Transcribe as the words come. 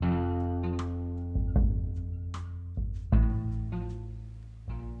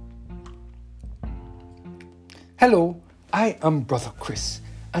Hello, I am Brother Chris,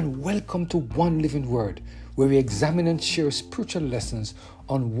 and welcome to One Living Word, where we examine and share spiritual lessons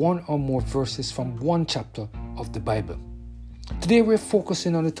on one or more verses from one chapter of the Bible. Today we're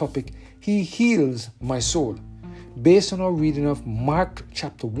focusing on the topic, He Heals My Soul, based on our reading of Mark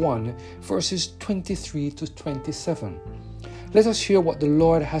chapter 1, verses 23 to 27. Let us hear what the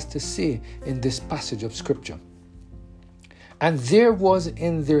Lord has to say in this passage of Scripture. And there was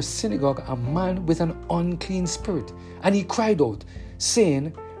in their synagogue a man with an unclean spirit, and he cried out,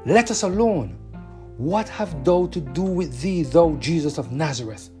 saying, Let us alone. What have thou to do with thee, thou Jesus of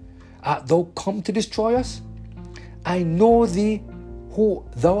Nazareth? Art thou come to destroy us? I know thee who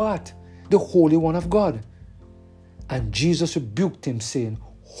thou art, the Holy One of God. And Jesus rebuked him, saying,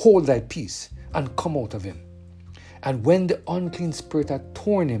 Hold thy peace, and come out of him. And when the unclean spirit had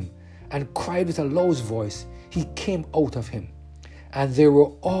torn him, and cried with a loud voice, he came out of him. And they were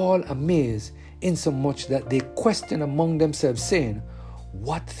all amazed, insomuch that they questioned among themselves, saying,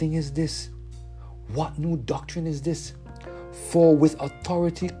 What thing is this? What new doctrine is this? For with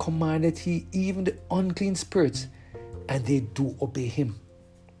authority commanded he even the unclean spirits, and they do obey him.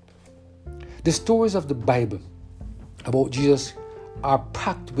 The stories of the Bible about Jesus are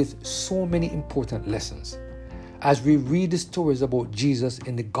packed with so many important lessons. As we read the stories about Jesus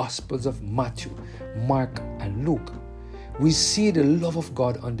in the Gospels of Matthew, Mark, and Luke, we see the love of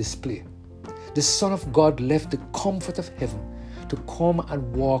God on display. The Son of God left the comfort of heaven to come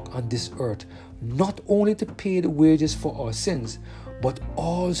and walk on this earth, not only to pay the wages for our sins, but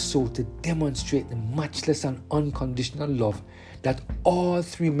also to demonstrate the matchless and unconditional love that all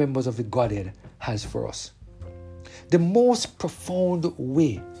three members of the Godhead has for us. The most profound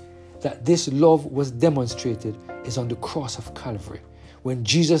way that this love was demonstrated is on the cross of Calvary, when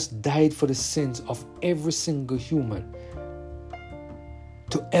Jesus died for the sins of every single human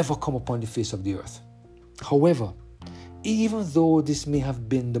to ever come upon the face of the earth. However, even though this may have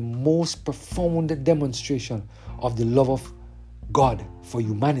been the most profound demonstration of the love of God for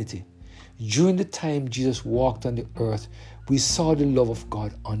humanity, during the time Jesus walked on the earth, we saw the love of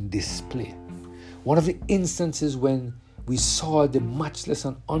God on display. One of the instances when we saw the matchless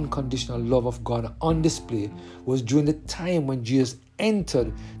and unconditional love of God on display was during the time when Jesus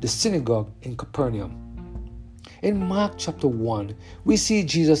entered the synagogue in Capernaum. In Mark chapter 1, we see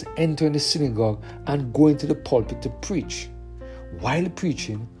Jesus entering the synagogue and going to the pulpit to preach. While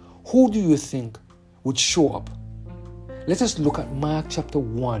preaching, who do you think would show up? Let us look at Mark chapter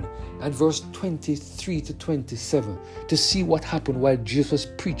 1 and verse 23 to 27 to see what happened while Jesus was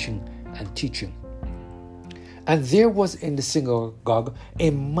preaching and teaching. And there was in the synagogue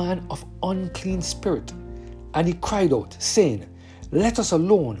a man of unclean spirit, and he cried out, saying, Let us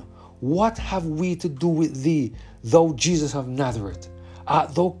alone. What have we to do with thee, thou Jesus of Nazareth?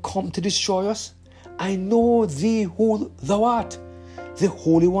 Art thou come to destroy us? I know thee who thou art, the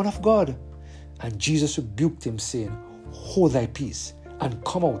Holy One of God. And Jesus rebuked him, saying, Hold thy peace, and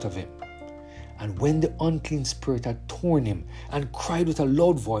come out of him. And when the unclean spirit had torn him, and cried with a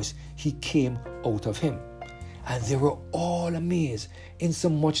loud voice, he came out of him. And they were all amazed,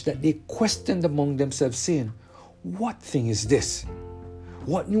 insomuch that they questioned among themselves, saying, What thing is this?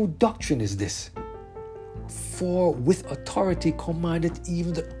 What new doctrine is this? For with authority commanded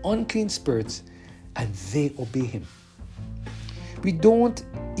even the unclean spirits, and they obey him. We don't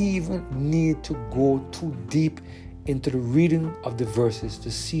even need to go too deep into the reading of the verses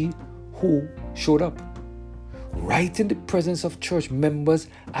to see who showed up. Right in the presence of church members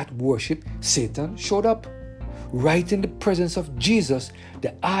at worship, Satan showed up. Right in the presence of Jesus,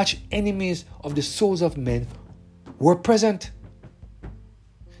 the arch enemies of the souls of men were present.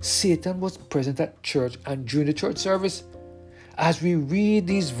 Satan was present at church and during the church service. As we read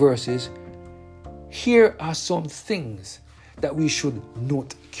these verses, here are some things that we should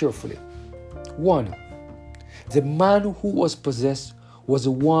note carefully. 1. The man who was possessed was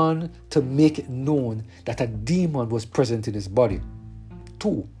the one to make it known that a demon was present in his body.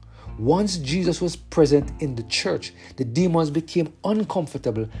 2. Once Jesus was present in the church, the demons became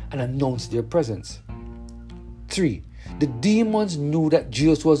uncomfortable and announced their presence. 3. The demons knew that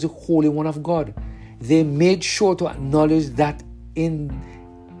Jesus was the Holy One of God. They made sure to acknowledge that in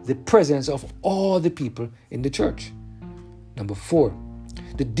the presence of all the people in the church. 4.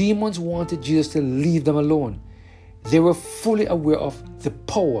 The demons wanted Jesus to leave them alone. They were fully aware of the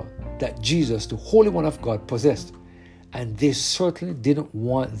power that Jesus, the Holy One of God, possessed. And they certainly didn't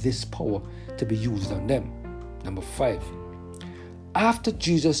want this power to be used on them. 5. After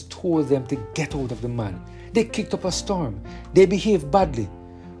Jesus told them to get out of the man, they kicked up a storm. They behaved badly.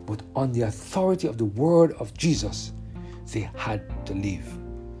 But on the authority of the word of Jesus, they had to leave.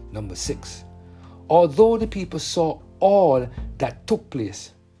 6. although the people saw all that took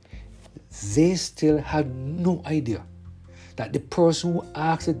place, they still had no idea that the person who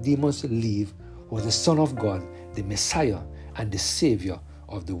asked the demons to leave was the Son of God, the Messiah, and the Savior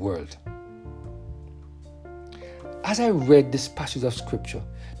of the world. As I read this passage of Scripture,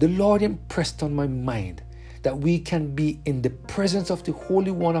 the Lord impressed on my mind that we can be in the presence of the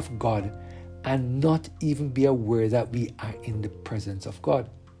Holy One of God and not even be aware that we are in the presence of God.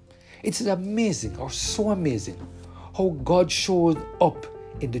 It is amazing, or so amazing, how God showed up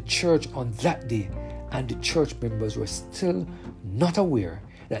in the church on that day, and the church members were still not aware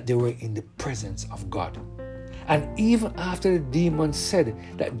that they were in the presence of God. And even after the demons said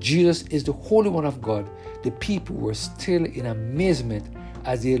that Jesus is the Holy One of God, the people were still in amazement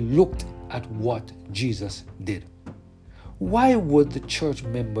as they looked at what Jesus did. Why would the church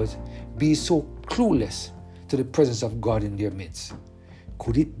members be so clueless to the presence of God in their midst?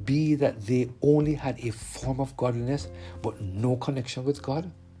 Could it be that they only had a form of godliness but no connection with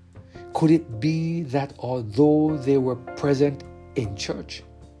God? Could it be that although they were present in church,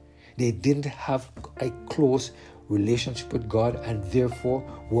 they didn't have a close relationship with God and therefore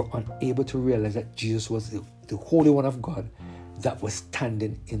were unable to realize that Jesus was the Holy One of God that was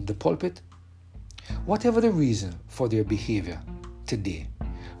standing in the pulpit? Whatever the reason for their behavior today,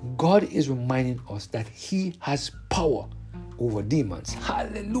 God is reminding us that He has power over demons.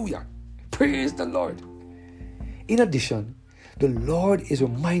 Hallelujah. Praise the Lord. In addition, the Lord is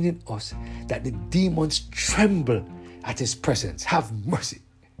reminding us that the demons tremble at His presence. Have mercy.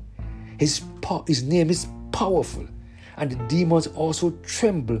 His name is powerful, and the demons also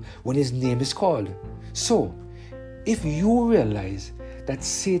tremble when His name is called. So, if you realize that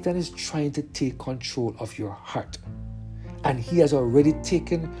Satan is trying to take control of your heart, and he has already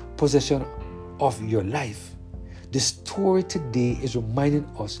taken possession of your life, the story today is reminding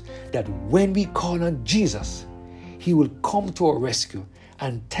us that when we call on Jesus, He will come to our rescue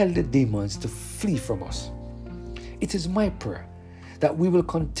and tell the demons to flee from us. It is my prayer that we will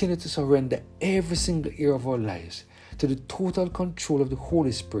continue to surrender every single area of our lives to the total control of the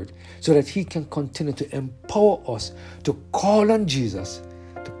Holy Spirit so that He can continue to empower us to call on Jesus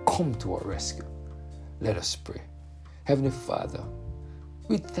to come to our rescue. Let us pray. Heavenly Father,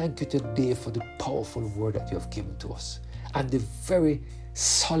 we thank You today for the powerful word that You have given to us and the very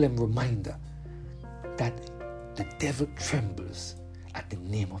solemn reminder that the devil trembles at the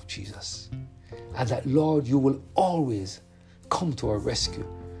name of Jesus, and that, Lord, You will always come to our rescue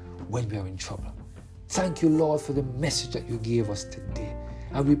when we are in trouble. Thank You, Lord, for the message that You gave us today.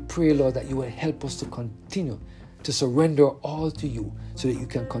 And we pray, Lord, that You will help us to continue to surrender all to You so that You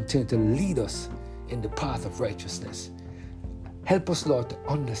can continue to lead us in the path of righteousness. Help us, Lord, to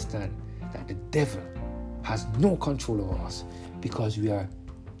understand that the devil has no control over us because we are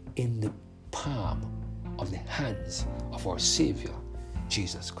in the palm of the hands of our Savior,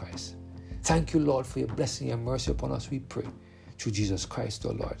 Jesus Christ. Thank You, Lord, for Your blessing and mercy upon us, we pray. Through Jesus Christ,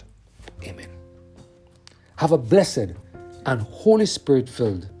 our Lord. Amen. Have a blessed and Holy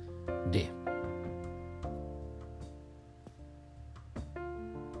Spirit-filled day.